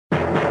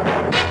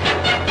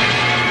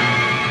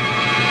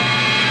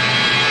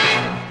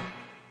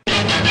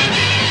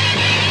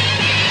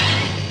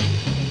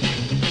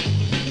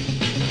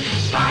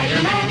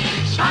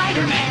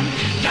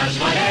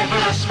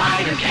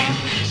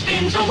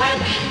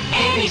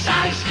any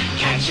size.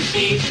 Catches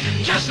thieves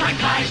just like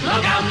flies.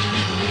 Look out,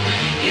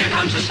 here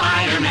comes the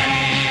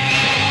Spider-Man.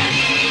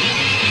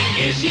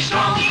 Is he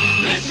strong?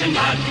 Listen,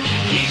 bud,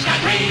 he's got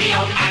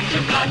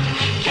radioactive blood.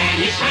 Can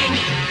he swing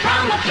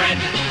from a thread?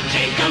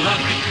 Take a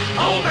look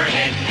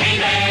overhead. Hey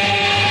there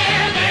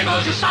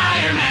goes the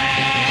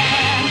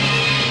Spider-Man.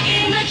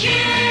 In the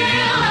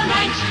chill of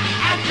night,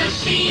 at the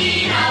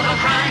scene of a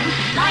crime,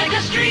 like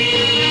a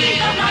streak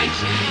of light,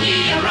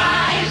 he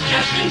arrives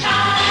just in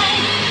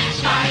time.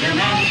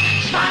 Spider-Man,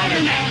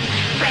 Spider-Man,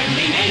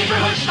 friendly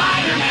neighborhood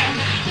Spider-Man.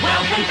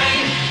 Wealth and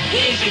fame,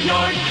 he's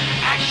ignored.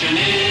 Action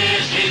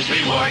is his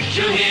reward.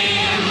 To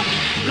him,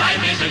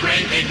 life is a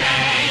great big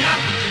bang.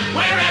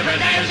 Wherever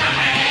there's a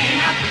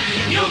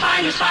hang, you'll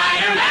find a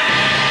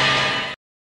Spider-Man.